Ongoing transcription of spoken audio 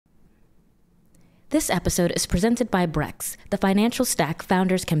This episode is presented by Brex, the financial stack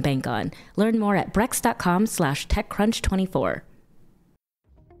founders can bank on. Learn more at brex.com/techcrunch24.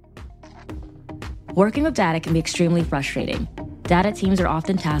 Working with data can be extremely frustrating. Data teams are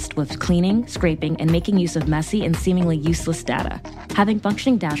often tasked with cleaning, scraping, and making use of messy and seemingly useless data. Having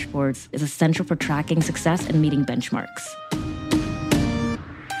functioning dashboards is essential for tracking success and meeting benchmarks.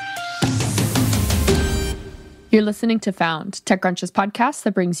 You're listening to Found, TechCrunch's podcast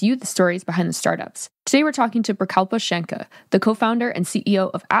that brings you the stories behind the startups. Today we're talking to Prukalpa Sankar, the co-founder and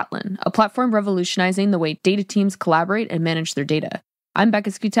CEO of Atlan, a platform revolutionizing the way data teams collaborate and manage their data. I'm Becca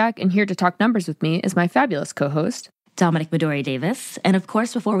Skutak, and here to talk numbers with me is my fabulous co-host, Dominic Midori Davis. And of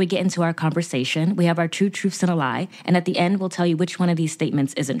course, before we get into our conversation, we have our two truths and a lie, and at the end we'll tell you which one of these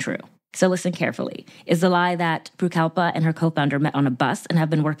statements isn't true. So listen carefully. Is the lie that Prukalpa and her co-founder met on a bus and have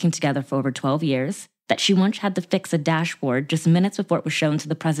been working together for over 12 years? That she once had to fix a dashboard just minutes before it was shown to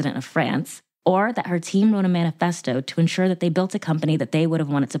the president of France, or that her team wrote a manifesto to ensure that they built a company that they would have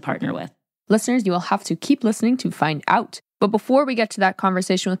wanted to partner with? Listeners, you will have to keep listening to find out. But before we get to that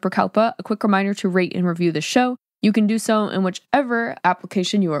conversation with Prukalpa, a quick reminder to rate and review the show. You can do so in whichever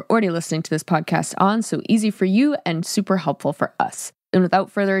application you are already listening to this podcast on, so easy for you and super helpful for us. And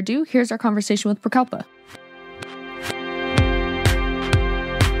without further ado, here's our conversation with Prukalpa.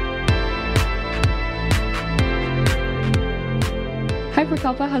 Hi,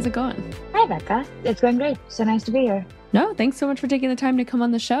 Prukalpa. How's it going? Hi, Becca. It's going great. So nice to be here. No, thanks so much for taking the time to come on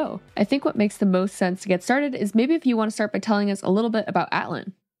the show. I think what makes the most sense to get started is maybe if you want to start by telling us a little bit about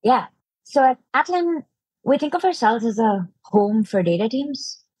Atlan. Yeah. So at Atlan, we think of ourselves as a home for data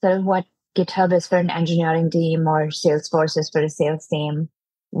teams. Sort of what GitHub is for an engineering team or Salesforce is for a sales team.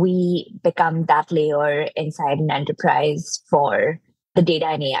 We become that layer inside an enterprise for the data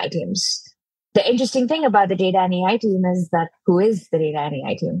and AI teams. The interesting thing about the data and AI team is that who is the data and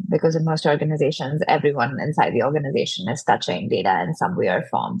AI team? Because in most organizations, everyone inside the organization is touching data in some way or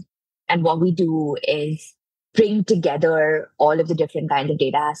form. And what we do is bring together all of the different kinds of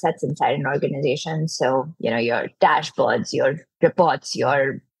data assets inside an organization. So, your dashboards, your reports,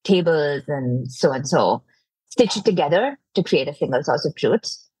 your tables, and so, stitch it together to create a single source of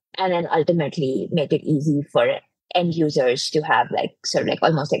truth. And then ultimately make it easy for end users to have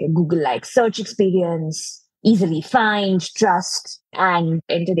almost like a Google-like search experience, easily find, trust, and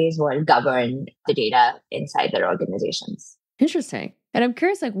in today's world, govern the data inside their organizations. Interesting. And I'm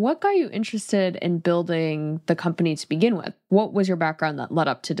curious, what got you interested in building the company to begin with? What was your background that led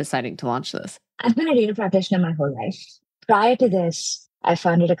up to deciding to launch this? I've been a data practitioner my whole life. Prior to this, I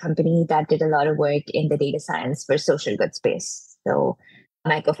founded a company that did a lot of work in the data science for social good space. So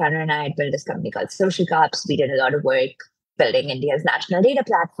my co-founder and I had built this company called Social Cops. We did a lot of work building India's national data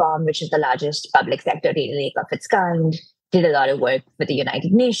platform, which is the largest public sector data lake of its kind. Did a lot of work with the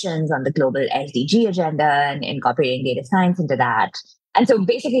United Nations on the global SDG agenda and incorporating data science into that. And so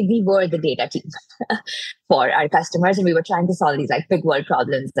basically we were the data team for our customers, and we were trying to solve these big world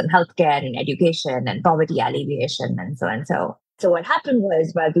problems in healthcare and education and poverty alleviation and so and so. So what happened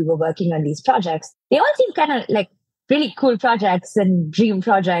was while we were working on these projects, they all seemed kind of like really cool projects and dream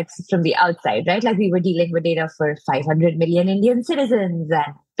projects from the outside, right? Like we were dealing with data for 500 million Indian citizens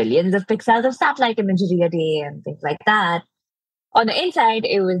and billions of pixels of satellite imagery a day and things like that. On the inside,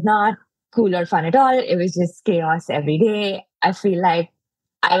 it was not cool or fun at all. It was just chaos every day. I feel like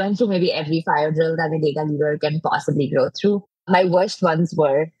I went through maybe every fire drill that a data leader can possibly go through. My worst ones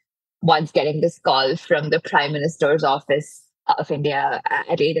were once getting this call from the Prime Minister's office of India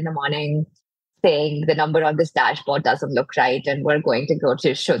at 8 a.m, saying the number on this dashboard doesn't look right and we're going to go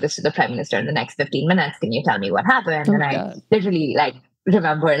to show this to the Prime Minister in the next 15 minutes. Can you tell me what happened? Oh, and I literally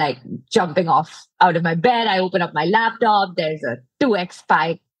remember jumping off out of my bed. I open up my laptop. There's a 2x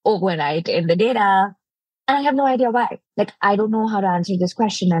spike overnight in the data. And I have no idea why. I don't know how to answer this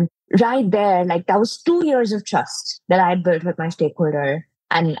question. And right there, that was 2 years of trust that I had built with my stakeholder.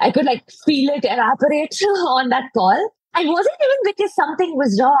 And I could feel it evaporate on that call. And it wasn't even because something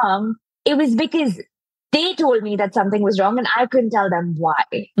was wrong. It was because they told me that something was wrong and I couldn't tell them why,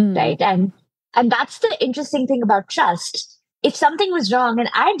 right? And that's the interesting thing about trust. If something was wrong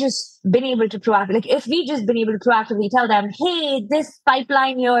and I'd just been able to if we just been able to proactively tell them, hey, this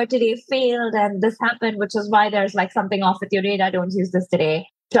pipeline here today failed and this happened, which is why there's something off with your data, don't use this today,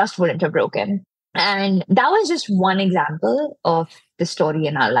 trust wouldn't have broken. And that was just one example of the story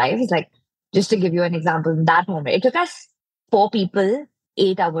in our lives. Just to give you an example, in that moment, it took us 4 people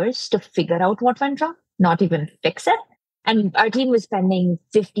 8 hours to figure out what went wrong, not even fix it. And our team was spending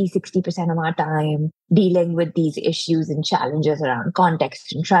 50-60% of our time dealing with these issues and challenges around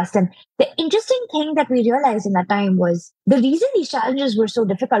context and trust. And the interesting thing that we realized in that time was the reason these challenges were so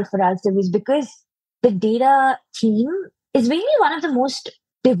difficult for us, it was because the data team is really one of the most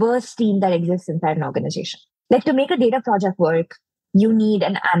diverse team that exists inside an organization. Like to make a data project work, you need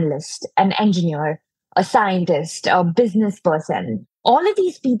an analyst, an engineer, a scientist, a business person. All of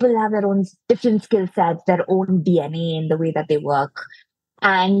these people have their own different skill sets, their own DNA in the way that they work.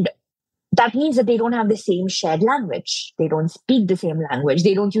 And that means that they don't have the same shared language. They don't speak the same language.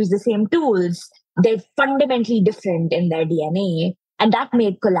 They don't use the same tools. They're fundamentally different in their DNA. And that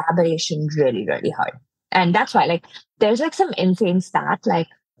made collaboration really, really hard. And that's why, like, there's like some insane stat, like,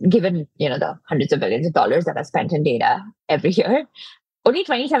 given, the hundreds of billions of dollars that are spent in data every year, only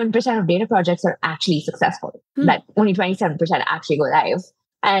 27% of data projects are actually successful. That only 27% actually go live.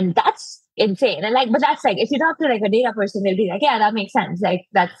 And that's insane. And but that's like, if you talk to like a data person, they'll be like, yeah, that makes sense. Like,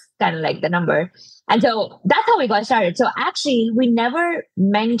 that's kind of like the number. And so that's how we got started. So actually, we never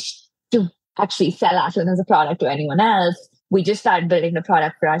meant to actually sell Atlan as a product to anyone else. We just started building the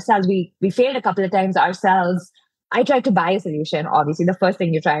product for ourselves. We failed a couple of times ourselves. I tried to buy a solution. Obviously, the first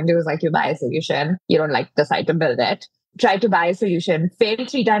thing you try and do is like you buy a solution. You don't like decide to build it. Tried to buy a solution, failed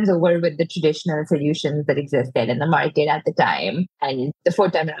 3 times over with the traditional solutions that existed in the market at the time. And the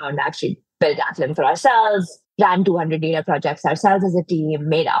 4th time around, actually built Atlan for ourselves, ran 200 data projects ourselves as a team,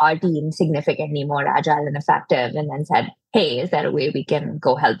 made our team significantly more agile and effective, and then said, hey, is there a way we can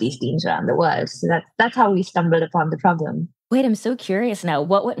go help these teams around the world? So that's how we stumbled upon the problem. Wait, I'm so curious now.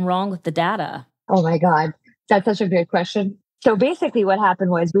 What went wrong with the data? Oh my God, that's such a great question. So basically what happened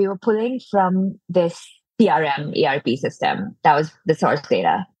was we were pulling from this CRM ERP system. That was the source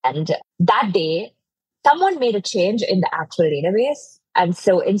data. And that day, someone made a change in the actual database. And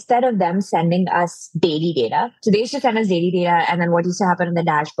so instead of them sending us daily data, so they used to send us daily data. And then what used to happen in the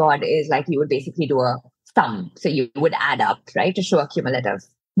dashboard is like you would basically do a sum. So you would add up, right, to show a cumulative.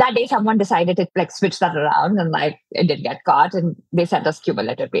 That day, someone decided to like switch that around and like it didn't get caught and they sent us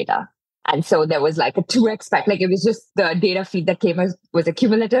cumulative data. And so there was like a 2x spike. Like it was just the data feed that came was a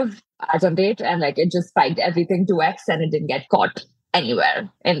cumulative as on date. And like it just spiked everything 2x and it didn't get caught anywhere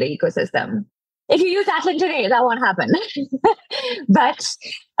in the ecosystem. If you use Atlan today, that won't happen. But,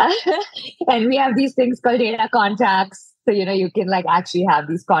 and we have these things called data contracts. So, you can like actually have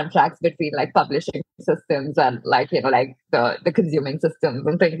these contracts between like publishing systems and like, like the consuming systems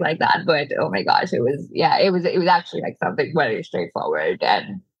and things like that. But oh my gosh, it was actually like something very straightforward.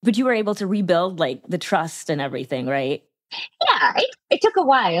 But you were able to rebuild like the trust and everything, right? Yeah, it took a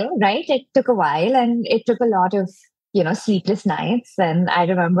while, right? It took a while and it took a lot of, sleepless nights. And I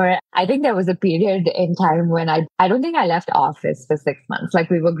remember, I think there was a period in time when I don't think I left office for 6 months. Like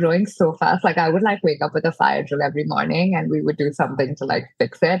we were growing so fast. Like I would like wake up with a fire drill every morning and we would do something to like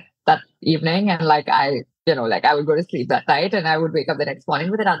fix it that evening. And like I would go to sleep that night and I would wake up the next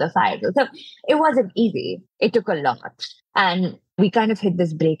morning with another fire drill. So it wasn't easy. It took a lot. And we kind of hit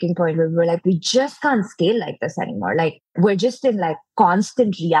this breaking point where we were like, we just can't scale like this anymore. Like we're just in like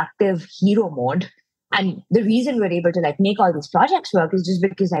constant reactive hero mode. And the reason we're able to like make all these projects work is just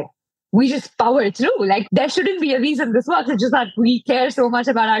because like we just power through. Like there shouldn't be a reason this works. It's just that we care so much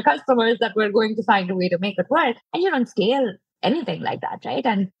about our customers that we're going to find a way to make it work. And you don't scale anything like that, right?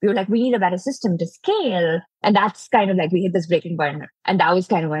 And we were like, we need a better system to scale. And that's kind of like we hit this breaking point. And that was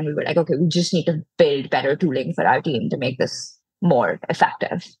kind of when we were like, okay, we just need to build better tooling for our team to make this more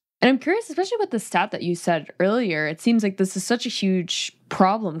effective. And I'm curious, especially with the stat that you said earlier, it seems like this is such a huge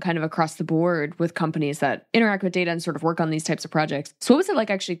problem kind of across the board with companies that interact with data and sort of work on these types of projects. So what was it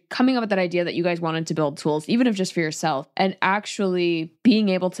like actually coming up with that idea that you guys wanted to build tools, even if just for yourself, and actually being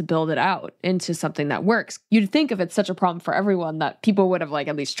able to build it out into something that works? You'd think if it's such a problem for everyone that people would have like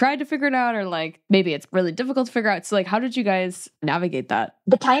at least tried to figure it out, or like maybe it's really difficult to figure out. So like, how did you guys navigate that?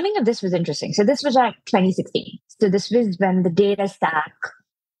 The timing of this was interesting. So this was like 2016. So this was when the data stack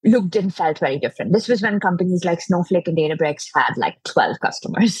looked and felt very different. This was when companies like Snowflake and Databricks had like 12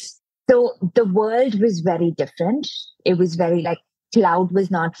 customers. So the world was very different. It was very like cloud was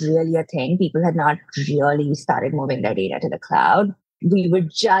not really a thing. People had not really started moving their data to the cloud. We were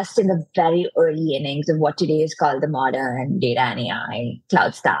just in the very early innings of what today is called the modern data and AI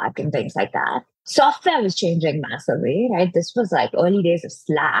cloud stack and things like that. Software was changing massively, right? This was like early days of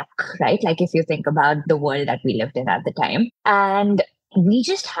Slack, right? Like if you think about the world that we lived in at the time. And we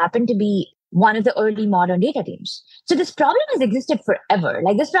just happened to be one of the early modern data teams. So this problem has existed forever.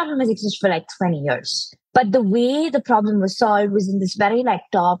 Like this problem has existed for like 20 years. But the way the problem was solved was in this very like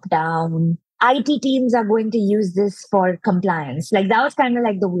top down, IT teams are going to use this for compliance. Like that was kind of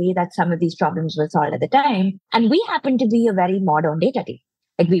like the way that some of these problems were solved at the time. And we happened to be a very modern data team.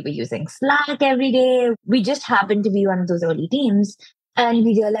 Like we were using Slack every day. We just happened to be one of those early teams. And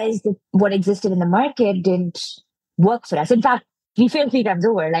we realized that what existed in the market didn't work for us. In fact, we failed 3 times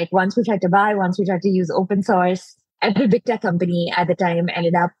over. Like once we tried to buy, once we tried to use open source. Every big tech company at the time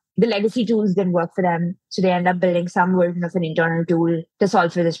ended up, the legacy tools didn't work for them. So they ended up building some version of an internal tool to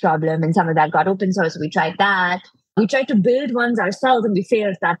solve for this problem. And some of that got open source. We tried that. We tried to build ones ourselves and we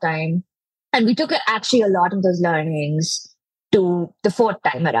failed that time. And we took actually a lot of those learnings to the fourth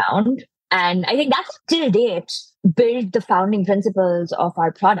time around. And I think that's till date built the founding principles of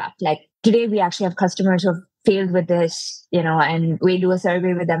our product. Like today, we actually have customers who have failed with this, and we do a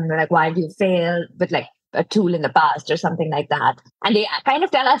survey with them. And we're like, why do you fail with like a tool in the past or something like that? And they kind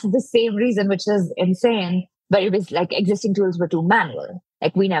of tell us the same reason, which is insane. But it was like existing tools were too manual.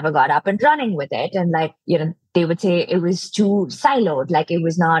 Like we never got up and running with it. And like, they would say it was too siloed. Like it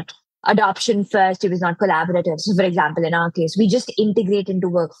was not adoption first. It was not collaborative. So for example, in our case, we just integrate into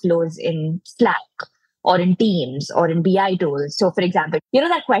workflows in Slack or in Teams or in BI tools. So for example,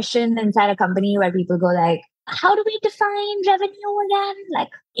 that question inside a company where people go like, how do we define revenue again? Like,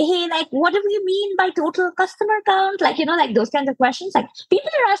 hey, like, what do we mean by total customer count? Like, like those kinds of questions. Like people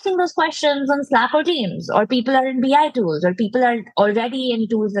are asking those questions on Slack or Teams, or people are in BI tools, or people are already in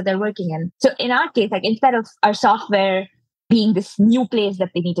tools that they're working in. So in our case, like instead of our software being this new place that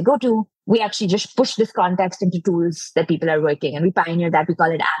they need to go to, we actually just push this context into tools that people are working. And we pioneered that. We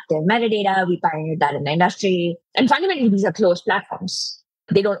call it active metadata. We pioneered that in the industry. And fundamentally, these are closed platforms.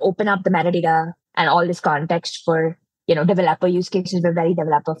 They don't open up the metadata and all this context for, developer use cases. We're very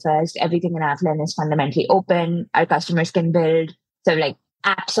developer first. Everything in Atlan is fundamentally open. Our customers can build sort of like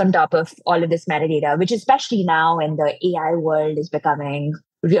apps on top of all of this metadata, which especially now in the AI world is becoming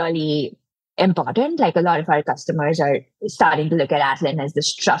really important. Like a lot of our customers are starting to look at Atlan as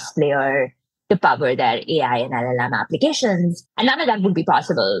this trust layer to power their AI and LLM applications. And none of that would be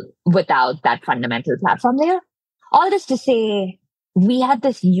possible without that fundamental platform layer. All this to say, we had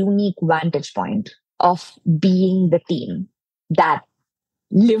this unique vantage point of being the team that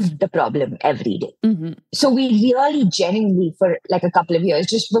lived the problem every day. Mm-hmm. So we really genuinely for like a couple of years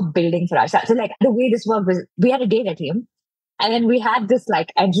just were building for ourselves. So like the way this worked was we had a data team and then we had this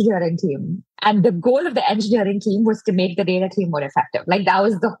like engineering team. And the goal of the engineering team was to make the data team more effective. Like that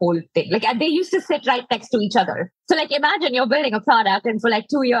was the whole thing. Like and they used to sit right next to each other. So like imagine you're building a product and for like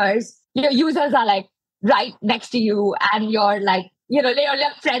 2 years, your users are like right next to you and you're like, you're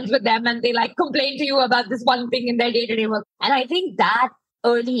friends with them and they like complain to you about this one thing in their day-to-day work. And I think that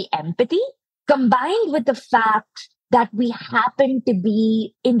early empathy combined with the fact that we happen to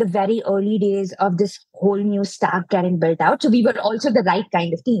be in the very early days of this whole new stack getting built out. So we were also the right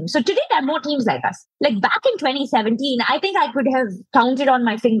kind of team. So today there are more teams like us. Like back in 2017, I think I could have counted on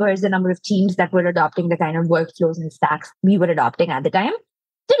my fingers the number of teams that were adopting the kind of workflows and stacks we were adopting at the time.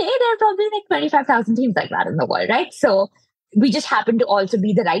 Today, there are probably like 25,000 teams like that in the world, right? So we just happen to also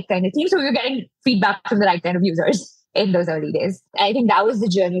be the right kind of team. So we were getting feedback from the right kind of users in those early days. I think that was the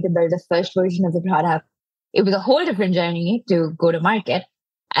journey to build the first version of the product. It was a whole different journey to go to market.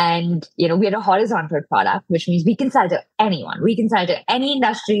 And, we had a horizontal product, which means we can sell to anyone. We can sell to any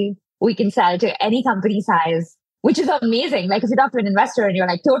industry. We can sell to any company size, which is amazing. Like if you talk to an investor and you're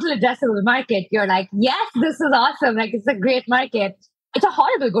like total addressable market, you're like, yes, this is awesome. Like it's a great market. It's a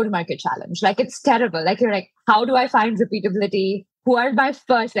horrible go-to-market challenge. Like it's terrible. Like you're like, how do I find repeatability? Who are my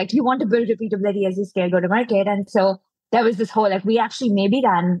first? Like you want to build repeatability as you scale go-to-market. And so there was this whole, like we actually maybe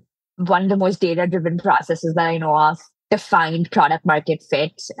ran one of the most data-driven processes that I know of to find product market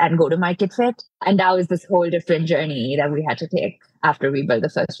fit and go-to-market fit. And that was this whole different journey that we had to take after we built the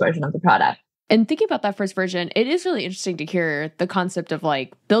first version of the product. And thinking about that first version, it is really interesting to hear the concept of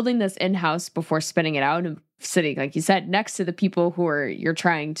like building this in-house before spinning it out and sitting, like you said, next to the people who you're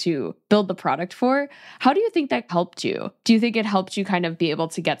trying to build the product for. How do you think that helped you? Do you think it helped you kind of be able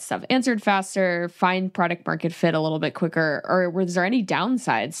to get stuff answered faster, find product market fit a little bit quicker? Or was there any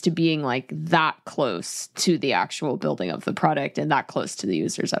downsides to being like that close to the actual building of the product and that close to the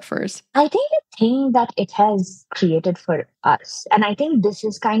users at first? I think the thing that it has created for us, and I think this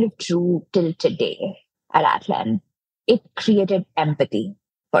is kind of true till today at Atlan, it created empathy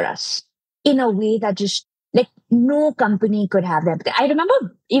for us in a way that just like no company could have that. I remember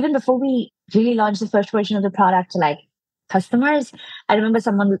even before we really launched the first version of the product to like customers, I remember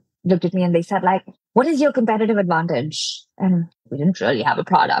someone looked at me and they said like, what is your competitive advantage? And we didn't really have a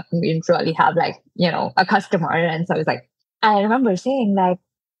product. We didn't really have like, a customer. And so I was like, I remember saying like,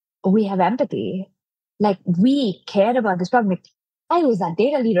 we have empathy. Like we care about this problem. I was that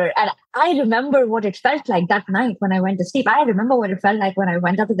data leader and I remember what it felt like that night when I went to sleep. I remember what it felt like when I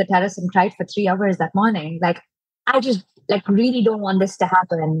went up to the terrace and cried for 3 hours that morning. Like, I just like really don't want this to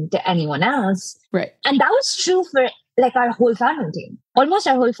happen to anyone else. Right. And that was true for like our whole founding team. Almost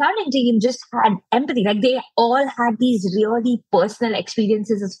our whole founding team just had empathy. Like they all had these really personal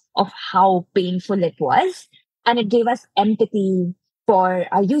experiences of how painful it was. And it gave us empathy for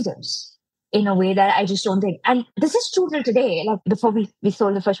our users in a way that I just don't think. And this is true till today. Like before we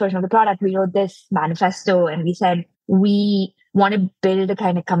sold the first version of the product, we wrote this manifesto and we said, we want to build the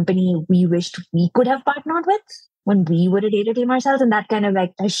kind of company we wished we could have partnered with when we were a data team ourselves. And that kind of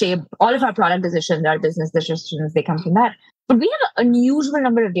like has shaped all of our product decisions, our business decisions, they come from that. But we have an unusual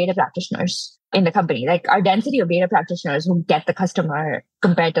number of data practitioners in the company. Like our density of data practitioners who get the customer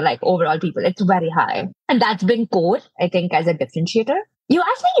compared to like overall people, it's very high. And that's been core, I think, as a differentiator. You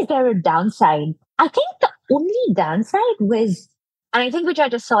asked me, is there a downside? I think the only downside was, and I think we try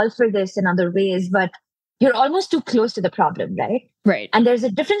to solve for this in other ways, but you're almost too close to the problem, right? Right. And there's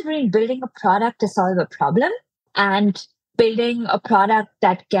a difference between building a product to solve a problem and building a product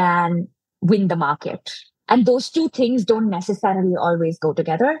that can win the market. And those two things don't necessarily always go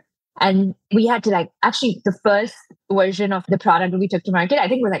together. And we had to like, actually the first version of the product we took to market, I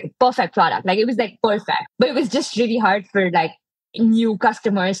think was like a perfect product. Like it was like perfect, but it was just really hard for like new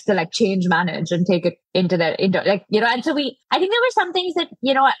customers to like change manage and take it into like, and so I think there were some things that,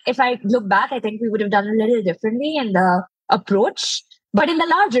 if I look back, I think we would have done a little differently in the approach. But in the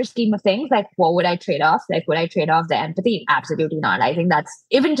larger scheme of things, like what would I trade off? Like would I trade off the empathy? Absolutely not. I think that's,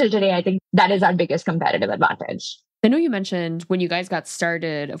 even till today, I think that is our biggest competitive advantage. I know you mentioned when you guys got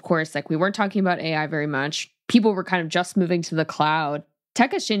started, of course, like we weren't talking about AI very much. People were kind of just moving to the cloud.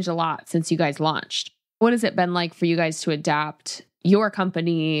 Tech has changed a lot since you guys launched. What has it been like for you guys to adapt your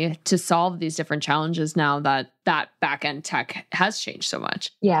company to solve these different challenges now that back-end tech has changed so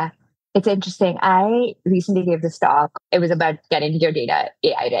much? Yeah, it's interesting. I recently gave this talk. It was about getting your data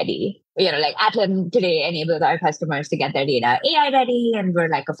AI ready. Like Atlan today enables our customers to get their data AI ready, and we're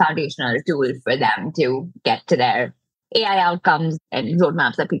like a foundational tool for them to get to their AI outcomes and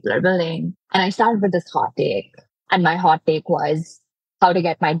roadmaps that people are building. And I started with this hot take. And my hot take was how to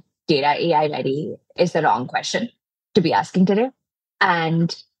get my data AI ready is the wrong question to be asking today.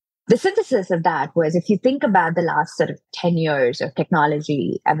 And the synthesis of that was, if you think about the last sort of 10 years of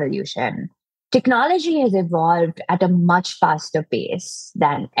technology evolution, technology has evolved at a much faster pace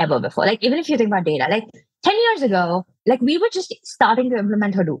than ever before. Like, even if you think about data, like 10 years ago, like we were just starting to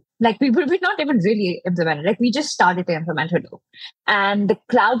implement Hadoop. Like we're not even really implemented. Like we just started to implement Hadoop. And the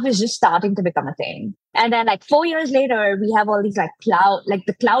cloud was just starting to become a thing. And then like 4 years later, we have all these like cloud, like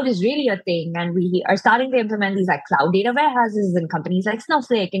the cloud is really a thing. And we are starting to implement these like cloud data warehouses and companies like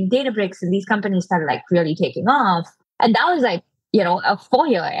Snowflake and Databricks. And these companies started like really taking off. And that was like, a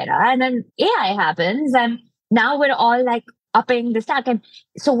 4-year era. And then AI happens. And now we're all like upping the stack. And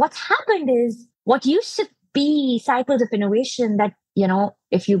so what's happened is what used to be cycles of innovation that,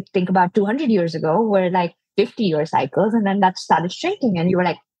 if you think about 200 years ago, were like 50-year cycles. And then that started shrinking. And you were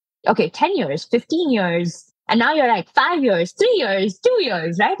like, okay, 10 years, 15 years. And now you're like 5 years, 3 years, 2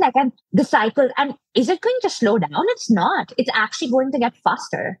 years, right? Like, and the cycle, and is it going to slow down? It's not. It's actually going to get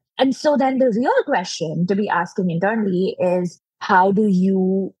faster. And so then the real question to be asking internally is, how do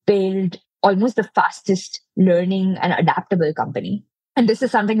you build almost the fastest learning and adaptable company? And this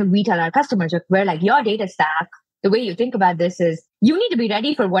is something that we tell our customers, where like your data stack, the way you think about this is you need to be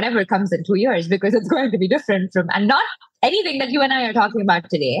ready for whatever comes in 2 years, because it's going to be different from, and not anything that you and I are talking about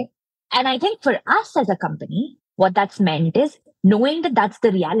today. And I think for us as a company, what that's meant is knowing that that's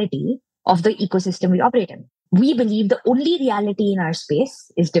the reality of the ecosystem we operate in. We believe the only reality in our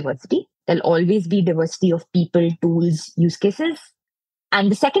space is diversity. There'll always be diversity of people, tools, use cases. And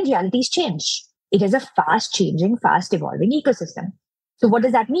the second reality is change. It is a fast changing, fast evolving ecosystem. So what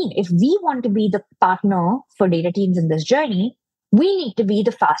does that mean? If we want to be the partner for data teams in this journey, we need to be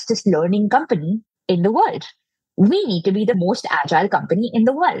the fastest learning company in the world. We need to be the most agile company in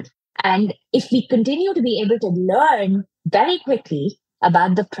the world. And if we continue to be able to learn very quickly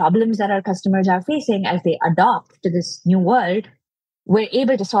about the problems that our customers are facing as they adopt to this new world, we're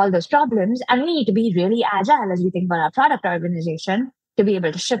able to solve those problems. And we need to be really agile as we think about our product organization to be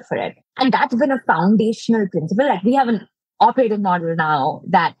able to ship for it. And that's been a foundational principle. Like we have an operating model now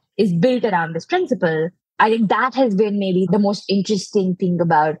that is built around this principle. I think that has been maybe the most interesting thing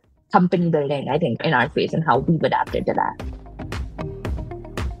about company building, I think, in our space, and how we've adapted to that.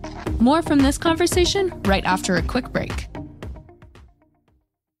 More from this conversation right after a quick break.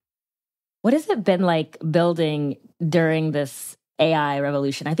 What has it been like building during this AI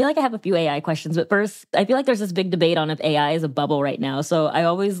revolution? I feel like I have a few AI questions, but first, I feel like there's this big debate on if AI is a bubble right now. So I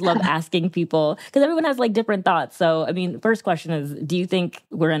always love asking people, because everyone has like different thoughts. So, I mean, first question is, do you think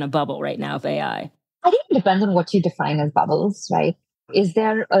we're in a bubble right now of AI? I think it depends on what you define as bubbles, right? Is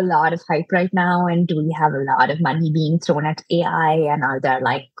there a lot of hype right now? And do we have a lot of money being thrown at AI? And are there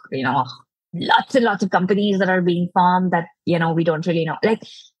like, lots and lots of companies that are being formed that, we don't really know? Like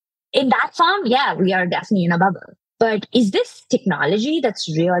in that form, yeah, we are definitely in a bubble. But is this technology that's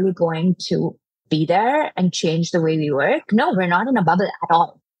really going to be there and change the way we work? No, we're not in a bubble at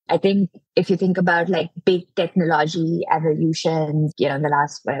all. I think if you think about like big technology evolutions, in the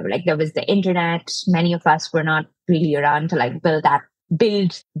last whatever, like there was the internet, many of us were not really around to like build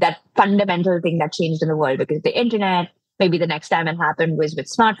that fundamental thing that changed in the world, because the internet, maybe the next time it happened was with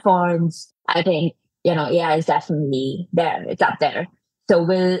smartphones. I think, AI is definitely there. It's up there. So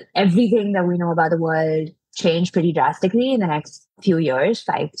will everything that we know about the world change pretty drastically in the next few years,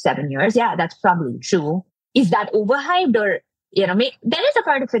 5-7 years? Yeah, that's probably true. Is that overhyped, or there is a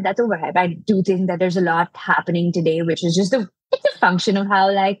part of it that's overhyped. I do think that there's a lot happening today, which is just it's a function of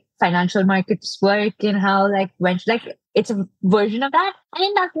how like financial markets work and how it's a version of that. And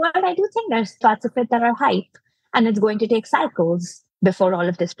in that world, I do think there's parts of it that are hype, and it's going to take cycles before all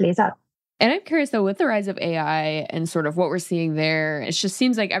of this plays out. And I'm curious, though, with the rise of AI and sort of what we're seeing there, it just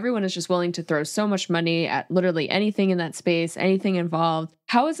seems like everyone is just willing to throw so much money at literally anything in that space, anything involved.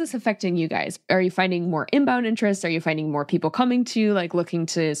 How is this affecting you guys? Are you finding more inbound interest? Are you finding more people coming to you, like looking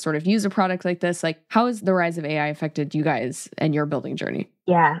to sort of use a product like this? Like, how has the rise of AI affected you guys and your building journey?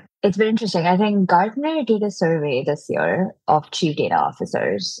 Yeah, it's been interesting. I think Gartner did a survey this year of chief data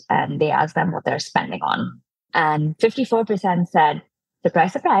officers, and they asked them what they're spending on. And 54% said,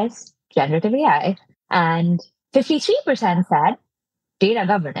 surprise, surprise, generative AI, and 53% said data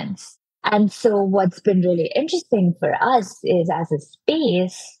governance. And so what's been really interesting for us is, as a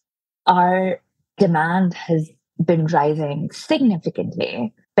space, our demand has been rising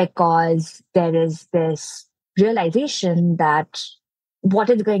significantly because there is this realization that what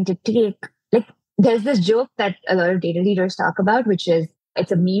is going to take, like, there's this joke that a lot of data leaders talk about, which is,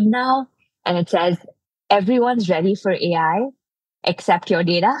 it's a meme now, and it says, everyone's ready for AI except your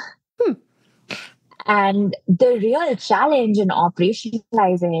data. And the real challenge in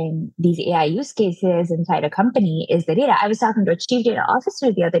operationalizing these AI use cases inside a company is the data. I was talking to a chief data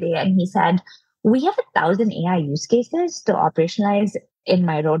officer the other day, and he said, we have 1,000 AI use cases to operationalize in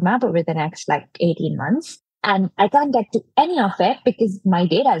my roadmap over the next 18 months. And I can't get to any of it because my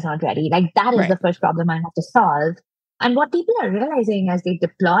data is not ready. Like, that is the first problem I have to solve. And what people are realizing as they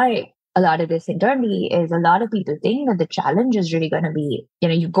deploy a lot of this internally is, a lot of people think that the challenge is really going to be,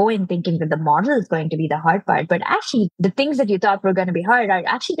 you go in thinking that the model is going to be the hard part, but actually the things that you thought were going to be hard are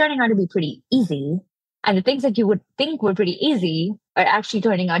actually turning out to be pretty easy. And the things that you would think were pretty easy are actually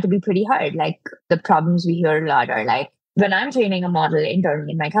turning out to be pretty hard. Like, the problems we hear a lot are like, when I'm training a model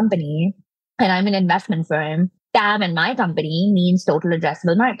internally in my company and I'm an investment firm, TAM in my company means total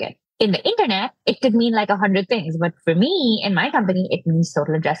addressable market. In the internet, it could mean 100 things. But for me, in my company, it means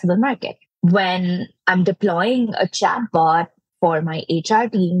total addressable market. When I'm deploying a chatbot for my HR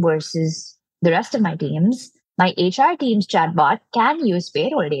team versus the rest of my teams, my HR team's chatbot can use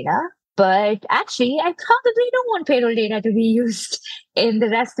payroll data. But actually, I probably don't want payroll data to be used in the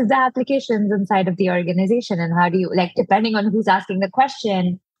rest of the applications inside of the organization. And how do you, depending on who's asking the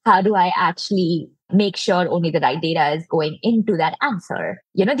question, how do I actually make sure only the right data is going into that answer?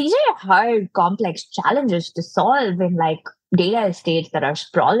 These are hard, complex challenges to solve in data estates that are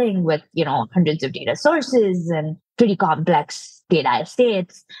sprawling with, hundreds of data sources and pretty complex data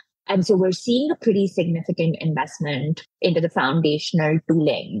estates. And so we're seeing a pretty significant investment into the foundational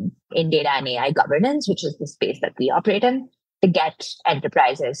tooling in data and AI governance, which is the space that we operate in, to get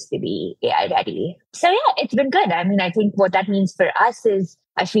enterprises to be AI ready. So yeah, it's been good. I mean, I think what that means for us is,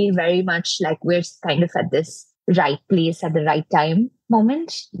 I feel very much like we're kind of at this right place at the right time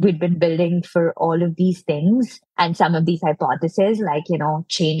moment. We've been building for all of these things and some of these hypotheses,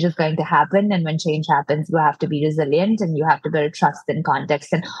 change is going to happen. And when change happens, you have to be resilient and you have to build trust and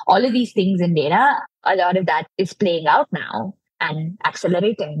context. And all of these things in data, a lot of that is playing out now and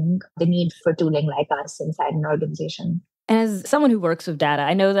accelerating the need for tooling like us inside an organization. And as someone who works with data,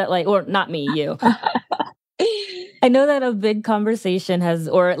 I know that or not me, you. I know that a big conversation has,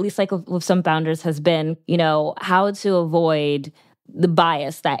 or at least with some founders, has been, how to avoid the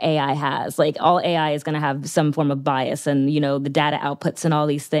bias that AI has. All AI is going to have some form of bias and, the data outputs and all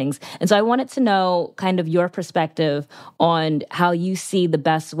these things. And so I wanted to know kind of your perspective on how you see the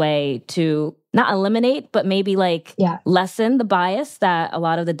best way to not eliminate, but maybe lessen the bias that a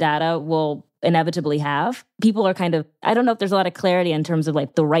lot of the data will inevitably have. People are kind of, I don't know if there's a lot of clarity in terms of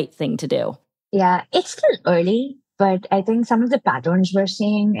the right thing to do. Yeah, it's still early, but I think some of the patterns we're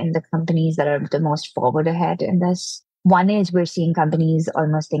seeing in the companies that are the most forward ahead in this One is we're seeing companies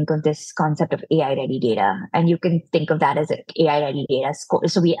almost think of this concept of AI-ready data, and you can think of that as an AI-ready data score.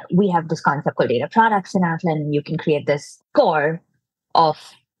 So we have this concept called data products in Atlan, and you can create this score of,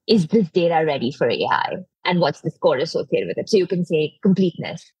 is this data ready for AI? And what's the score associated with it? So you can say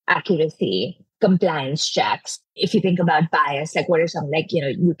completeness, accuracy, compliance checks. If you think about bias, like what are some, like,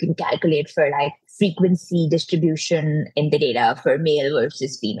 you can calculate for like frequency distribution in the data for male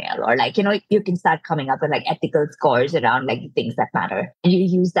versus female, or like, you can start coming up with like ethical scores around like the things that matter. And you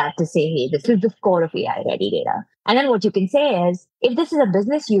use that to say, hey, this is the score of AI ready data. And then what you can say is, if this is a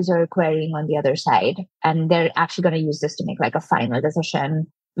business user querying on the other side, and they're actually going to use this to make like a final decision,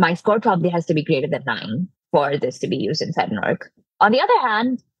 my score probably has to be greater than 9 for this to be used inside an org. On the other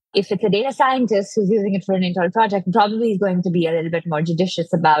hand, if it's a data scientist who's using it for an internal project, probably is going to be a little bit more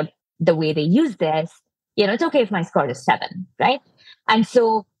judicious about the way they use this. It's okay if my score is 7, right? And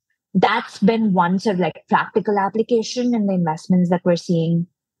so that's been one sort of like practical application in the investments that we're seeing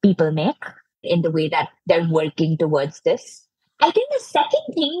people make in the way that they're working towards this. I think the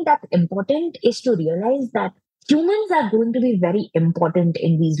second thing that's important is to realize that humans are going to be very important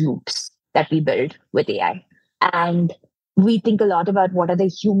in these loops that we build with AI. And we think a lot about what are the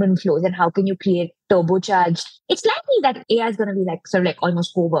human flows and how can you create turbocharged. It's likely that AI is going to be like sort of like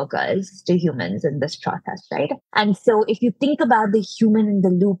almost co-workers to humans in this process, right? And so if you think about the human in the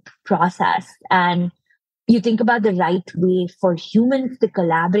loop process, and you think about the right way for humans to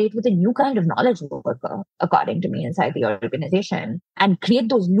collaborate with a new kind of knowledge worker, according to me, inside the organization, and create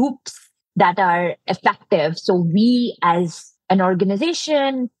those loops that are effective. So we as an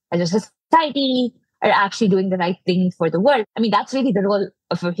organization, as a society, are actually doing the right thing for the world. I mean, that's really the role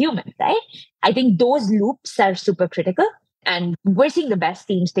of a human, right? I think those loops are super critical. And we're seeing the best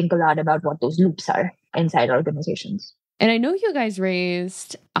teams think a lot about what those loops are inside organizations. And I know you guys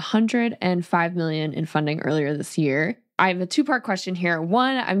raised $105 million in funding earlier this year. I have a two-part question here.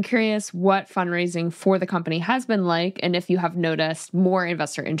 One, I'm curious what fundraising for the company has been like, and if you have noticed more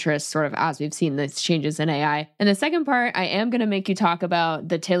investor interest sort of as we've seen these changes in AI. And the second part, I am going to make you talk about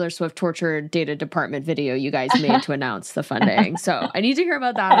the Taylor Swift torture data department video you guys made to announce the funding. So I need to hear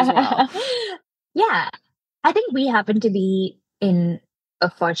about that as well. Yeah, I think we happen to be in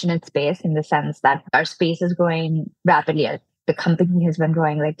a fortunate space in the sense that our space is growing rapidly. The company has been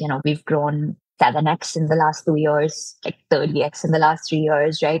growing, we've grown 7x in the last 2 years, like 30x in the last 3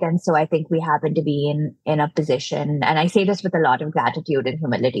 years, right? And so I think we happen to be in a position, and I say this with a lot of gratitude and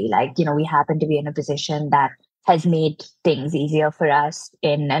humility, we happen to be in a position that has made things easier for us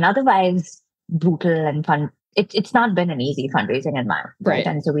in an otherwise brutal and fun. It's not been an easy fundraising environment, right?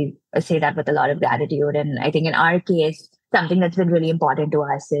 And so we say that with a lot of gratitude. And I think in our case, something that's been really important to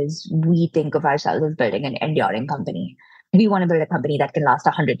us is we think of ourselves as building an enduring company. We want to build a company that can last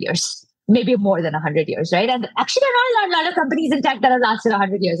 100 years. Maybe more than 100 years, right? And actually, there are a lot of companies in tech that have lasted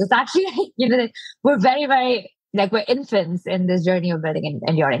 100 years. It's actually, we're very, very, we're infants in this journey of building an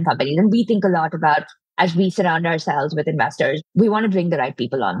enduring companies. And we think a lot about, as we surround ourselves with investors, we want to bring the right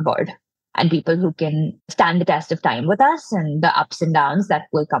people on board and people who can stand the test of time with us and the ups and downs that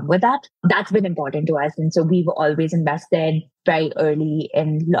will come with that. That's been important to us. And so we've always invested very early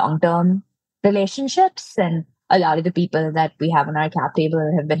in long-term relationships, and a lot of the people that we have on our cap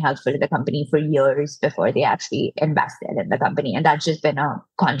table have been helpful to the company for years before they actually invested in the company. And that's just been a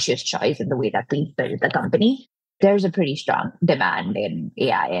conscious choice in the way that we built the company. There's a pretty strong demand in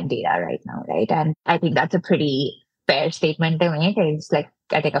AI and data right now, right? And I think that's a pretty fair statement to make. It's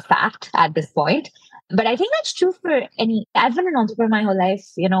I think a fact at this point. But I think that's true for I've been an entrepreneur my whole life.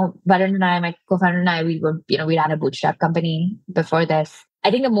 Varun and I, my co-founder and I, we ran a bootstrap company before this. I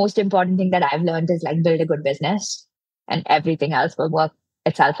think the most important thing that I've learned is build a good business and everything else will work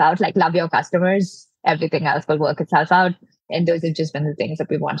itself out. Love your customers, everything else will work itself out. And those have just been the things that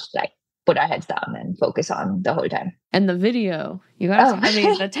we want to put our heads down and focus on the whole time. And the video,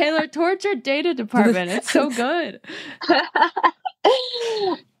 the Taylor torture data department, it's so good.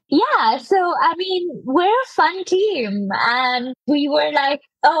 Yeah, so we're a fun team, and we were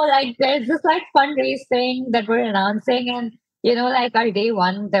there's this fundraise thing that we're announcing, and our day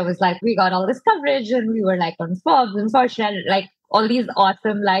one, there was we got all this coverage, and we were on Forbes and Fortune, all these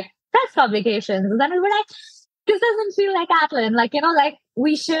awesome press publications, and then we were this doesn't feel like Atlan,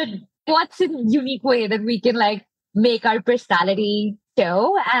 we should. What's a unique way that we can make our personality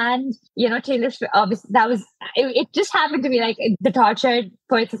show? And Taylor Swift, obviously that was it just happened to be the Tortured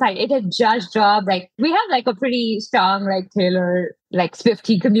Poets Society. It had just dropped. We have a pretty strong Taylor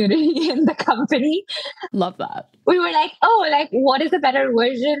Swiftie community in the company. Love that. We were what is a better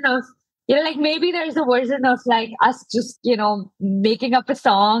version of maybe there's a version of us just making up a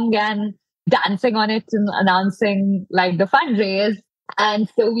song and dancing on it and announcing like the fundraise. And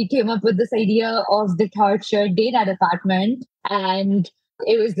so we came up with this idea of the tortured data department. And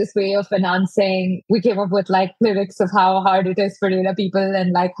it was this way of announcing. We came up with like lyrics of how hard it is for data people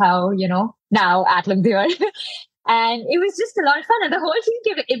and like how, now Atlan's here. And it was just a lot of fun. And the whole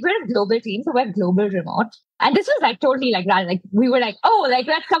team we're a global team, so we're global remote. And this was like totally like that. Like we were like, oh, like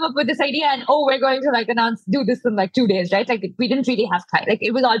let's come up with this idea and we're going to like do this in like 2 days, right? Like we didn't really have time. Like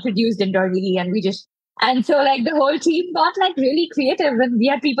it was all produced internally and so like the whole team got like really creative and we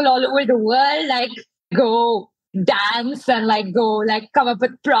had people all over the world like go dance and like go like come up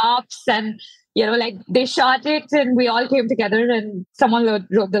with props and like they shot it and we all came together and someone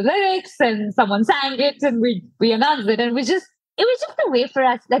wrote the lyrics and someone sang it and we announced it. And it was just a way for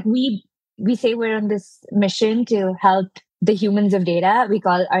us that we say we're on this mission to help the humans of data. We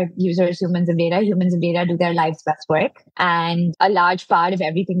call our users humans of data. Humans of data do their life's best work. And a large part of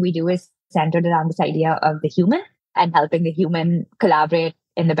everything we do is centered around this idea of the human and helping the human collaborate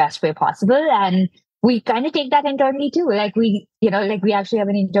in the best way possible. And we kind of take that internally too. Like we actually have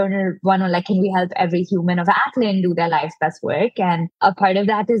an internal one on like, can we help every human of Atlan do their life's best work? And a part of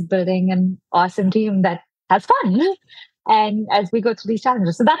that is building an awesome team that has fun. And as we go through these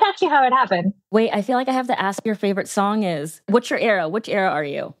challenges. So that's actually how it happened. Wait, I feel like I have to ask your favorite song is. What's your era? Which era are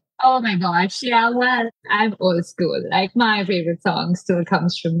you? Oh my gosh. Yeah, well, I'm old school. Like my favorite song still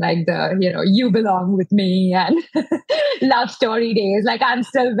comes from like the, You Belong With Me and Love Story days. Like I'm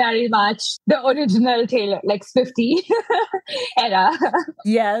still very much the original Taylor, like Swiftie era.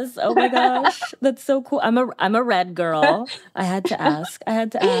 Yes. Oh my gosh. That's so cool. I'm a red girl. I had to ask.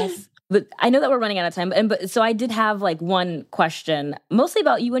 But I know that we're running out of time. But so I did have like one question, mostly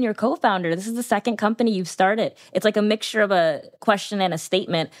about you and your co-founder. This is the second company you've started. It's like a mixture of a question and a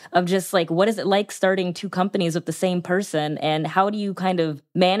statement of just like, what is it like starting two companies with the same person? And how do you kind of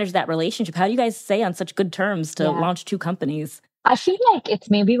manage that relationship? How do you guys stay on such good terms to launch two companies? I feel like it's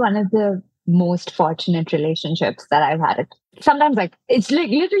maybe one of the most fortunate relationships that I've had. Sometimes like it's like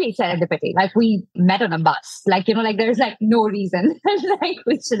literally serendipity. Like we met on a bus. Like, like there's like no reason. Like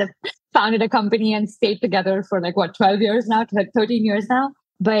we should have founded a company and stayed together for like 12 years now, 13 years now.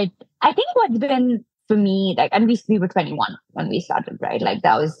 But I think what's been for me, like, and we were 21 when we started, right? Like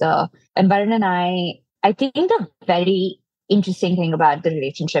that was and Varun and I think the very interesting thing about the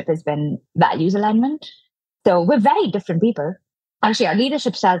relationship has been values alignment. So we're very different people. Actually, our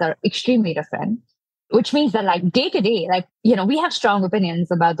leadership styles are extremely different, which means that like day to day, like, we have strong opinions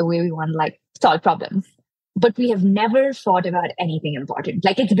about the way we want to like solve problems, but we have never thought about anything important.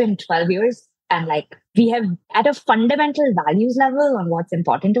 Like it's been 12 years and like we have at a fundamental values level on what's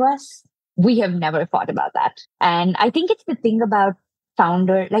important to us, we have never thought about that. And I think it's the thing about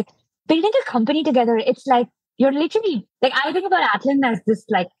founder, like building a company together. It's like, you're literally like, I think about Atlan as this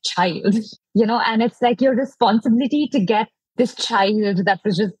like child, and it's like your responsibility to get this child that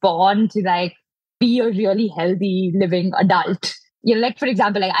was just born to like be a really healthy living adult. Like for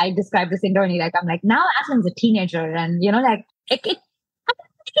example, like I describe this internally, like I'm like, now Atlan's a teenager and like it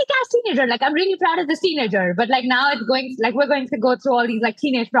teenager, like I'm really proud of this teenager, but like now it's going like we're going to go through all these like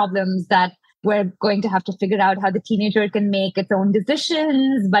teenage problems that we're going to have to figure out how the teenager can make its own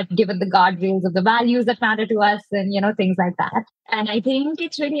decisions, but given the guardrails of the values that matter to us and things like that. And I think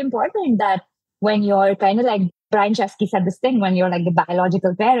it's really important that when you're kind of like Brian Chesky said this thing, when you're like the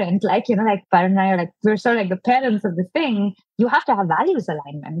biological parent, like, like Varun and I are like, we're sort of like the parents of this thing. You have to have values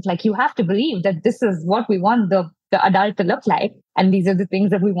alignment. Like you have to believe that this is what we want the adult to look like. And these are the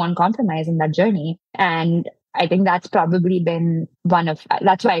things that we want compromise in that journey. And I think that's probably been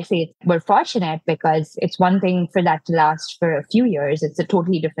that's why I say we're fortunate, because it's one thing for that to last for a few years. It's a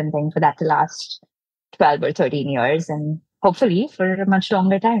totally different thing for that to last 12 or 13 years and hopefully for a much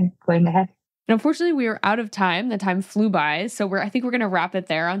longer time going ahead. And unfortunately, we are out of time. The time flew by. So I think we're going to wrap it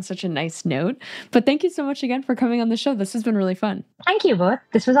there on such a nice note. But thank you so much again for coming on the show. This has been really fun. Thank you both.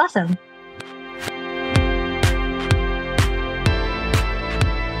 This was awesome.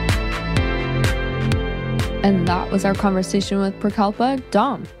 And that was our conversation with Prukalpa.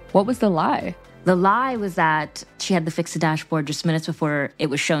 Dom, what was the lie? The lie was that she had to fix the dashboard just minutes before it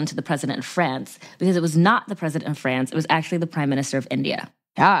was shown to the president of France, because it was not the president of France. It was actually the prime minister of India.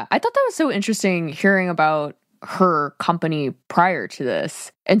 Yeah, I thought that was so interesting hearing about her company prior to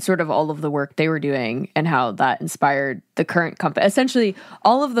this and sort of all of the work they were doing and how that inspired the current company. Essentially,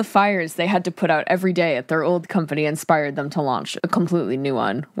 all of the fires they had to put out every day at their old company inspired them to launch a completely new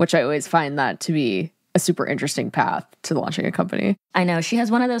one, which I always find that to be a super interesting path to launching a company. I know. She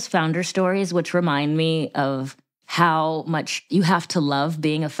has one of those founder stories which remind me of how much you have to love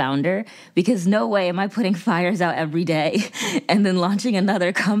being a founder, because no way am I putting fires out every day and then launching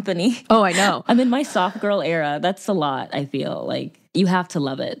another company. Oh, I know. I'm in my soft girl era. That's a lot, I feel. Like, you have to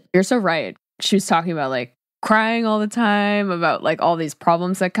love it. You're so right. She was talking about like crying all the time about like all these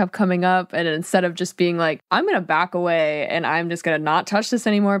problems that kept coming up. And instead of just being like, I'm going to back away and I'm just going to not touch this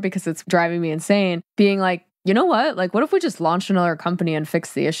anymore because it's driving me insane, being like, you know what? Like, what if we just launched another company and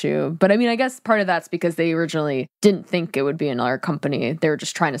fixed the issue? But I mean, I guess part of that's because they originally didn't think it would be another company. They were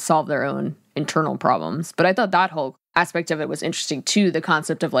just trying to solve their own internal problems. But I thought that whole aspect of it was interesting too, the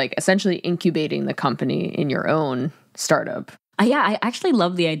concept of like essentially incubating the company in your own startup. Yeah, I actually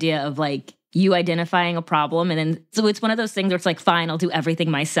love the idea of like you identifying a problem. And then, so it's one of those things where it's like, fine, I'll do everything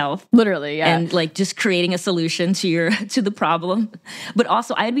myself. Literally, yeah. And like just creating a solution to the problem. But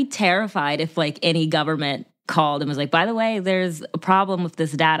also I'd be terrified if like any government called and was like, by the way, there's a problem with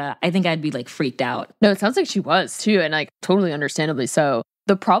this data. I think I'd be like freaked out. No, it sounds like she was too. And like totally understandably so.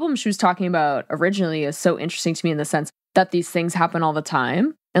 The problem she was talking about originally is so interesting to me in the sense that these things happen all the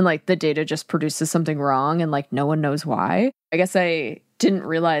time. And like the data just produces something wrong and like no one knows why. I guess I didn't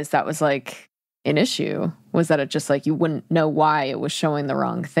realize that was like an issue, was that it just like you wouldn't know why it was showing the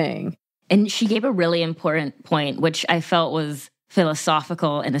wrong thing. And she gave a really important point, which I felt was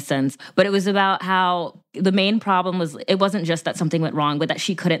philosophical in a sense, but it was about how the main problem was, it wasn't just that something went wrong, but that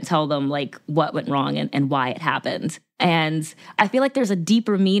she couldn't tell them like what went wrong and why it happened. And I feel like there's a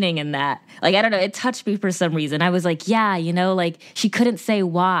deeper meaning in that. Like, I don't know, it touched me for some reason. I was like, yeah, you know, like she couldn't say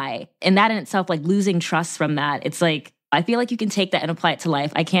why. And that in itself, like losing trust from that, it's like, I feel like you can take that and apply it to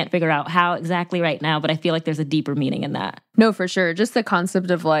life. I can't figure out how exactly right now, but I feel like there's a deeper meaning in that. No, for sure. Just the concept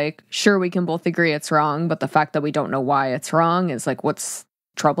of like, sure, we can both agree it's wrong, but the fact that we don't know why it's wrong is like what's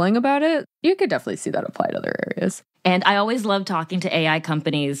troubling about it. You could definitely see that apply to other areas. And I always love talking to AI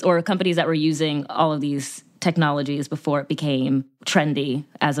companies or companies that were using all of these technologies before it became trendy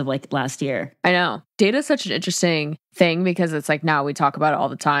as of like last year. I know. Data is such an interesting thing because it's like now we talk about it all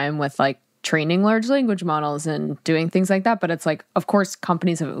the time with like training large language models and doing things like that. But it's like, of course,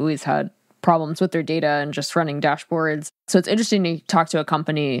 companies have always had problems with their data and just running dashboards. So it's interesting to talk to a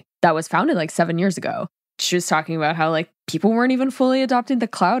company that was founded like 7 years ago. She was talking about how like people weren't even fully adopting the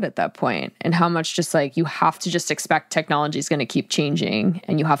cloud at that point and how much just like you have to just expect technology is going to keep changing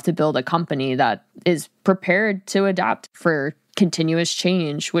and you have to build a company that is prepared to adapt for continuous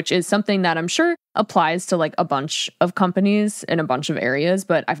change, which is something that I'm sure applies to like a bunch of companies in a bunch of areas,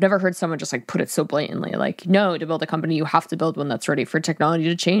 but I've never heard someone just like put it so blatantly, like, no, to build a company, you have to build one that's ready for technology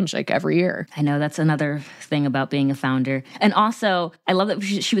to change like every year. I know that's another thing about being a founder. And also, I love that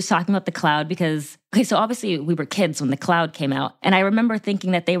she was talking about the cloud because, okay, so obviously we were kids when the cloud came out. And I remember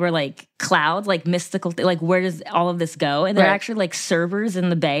thinking that they were like clouds, like mystical, like where does all of this go? And they're actually like servers in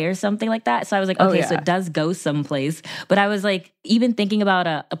the bay or something like that. So I was like, okay, so it does go someplace. But I was like, even thinking about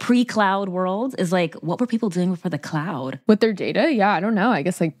a pre-cloud world is like, what were people doing before the cloud? With their data? Yeah, I don't know. I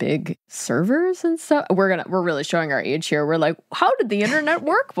guess like big servers and stuff. We're really showing our age here. We're like, how did the internet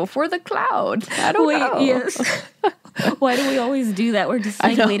work before the cloud? I don't know. Yes. Why do we always do that? We're just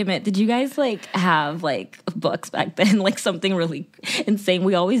like, wait a minute, did you guys like have like books back then? Like something really insane.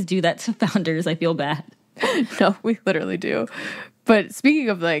 We always do that to founders. I feel bad. No, we literally do. But speaking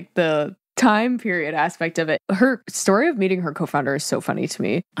of like the time period aspect of it, her story of meeting her co-founder is so funny to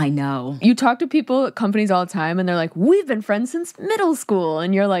me. I know. You talk to people at companies all the time and they're like, we've been friends since middle school.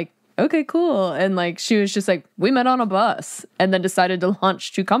 And you're like, okay, cool. And like, she was just like, we met on a bus and then decided to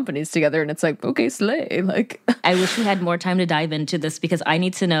launch 2 companies together. And it's like, okay, slay. Like, I wish we had more time to dive into this because I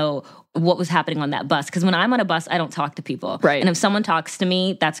need to know what was happening on that bus. Because when I'm on a bus, I don't talk to people. Right. And if someone talks to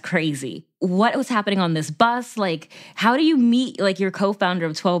me, that's crazy. What was happening on this bus? Like, how do you meet like your co-founder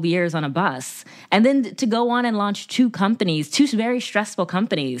of 12 years on a bus? And then to go on and launch 2 companies, 2 very stressful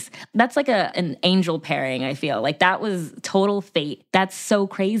companies. That's like an angel pairing, I feel. Like that was total fate. That's so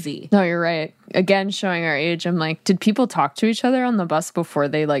crazy. No, you're right. Again, showing our age, I'm like, did people talk to each other on the bus before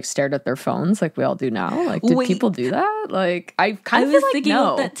they like stared at their phones like we all do now? Like, did people do that? Like, I kind of feel like thinking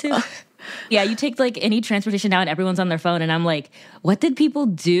no. of that too. Yeah, you take like any transportation now and everyone's on their phone and I'm like, what did people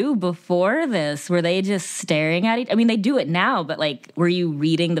do before this? Were they just staring at I mean, they do it now, but like, were you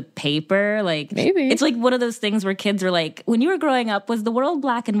reading the paper? Like, maybe. It's like one of those things where kids are like, when you were growing up, was the world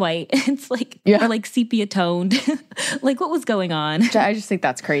black and white? It's like, or like sepia toned. Like, what was going on? I just think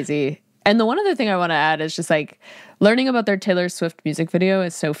that's crazy. And the one other thing I want to add is just like learning about their Taylor Swift music video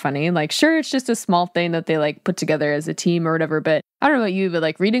is so funny. Like, sure, it's just a small thing that they like put together as a team or whatever, but I don't know about you, but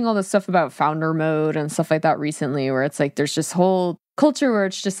like reading all this stuff about founder mode and stuff like that recently, where it's like there's this whole culture where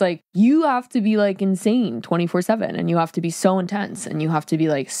it's just like, you have to be like insane 24/7 and you have to be so intense and you have to be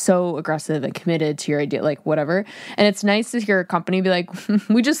like so aggressive and committed to your idea, like whatever. And it's nice to hear a company be like,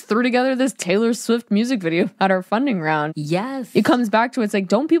 we just threw together this Taylor Swift music video at our funding round. Yes. It comes back to, it's like,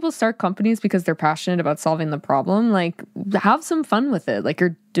 don't people start companies because they're passionate about solving the problem? Like, have some fun with it. Like,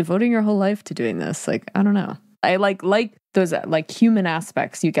 you're devoting your whole life to doing this. Like, I don't know. I like those like human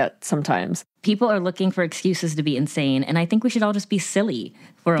aspects you get sometimes. People are looking for excuses to be insane, and I think we should all just be silly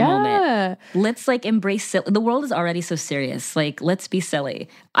for a moment. Let's like embrace silly. The world is already so serious. Like, let's be silly.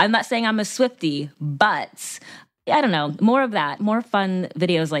 I'm not saying I'm a Swiftie, but I don't know, more of that, more fun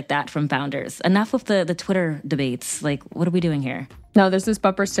videos like that from founders. Enough with the Twitter debates. Like, what are we doing here? No, there's this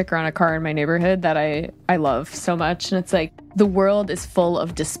bumper sticker on a car in my neighborhood that I love so much. And it's like, the world is full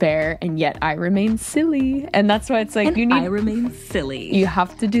of despair, and yet I remain silly. And that's why it's like, I remain silly. You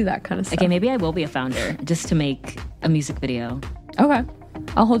have to do that kind of stuff. Okay, maybe I will be a founder just to make a music video. Okay,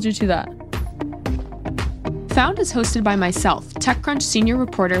 I'll hold you to that. Found is hosted by myself, TechCrunch senior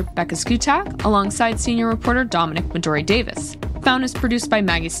reporter Becca Skutak, alongside senior reporter Dominic Midori-Davis. Found is produced by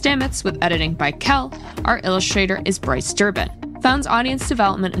Maggie Stamets with editing by Kel. Our illustrator is Bryce Durbin. Found's audience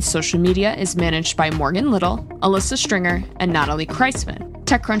development and social media is managed by Morgan Little, Alyssa Stringer, and Natalie Kreisman.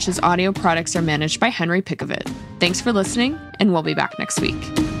 TechCrunch's audio products are managed by Henry Pickavet. Thanks for listening, and we'll be back next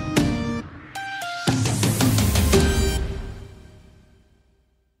week.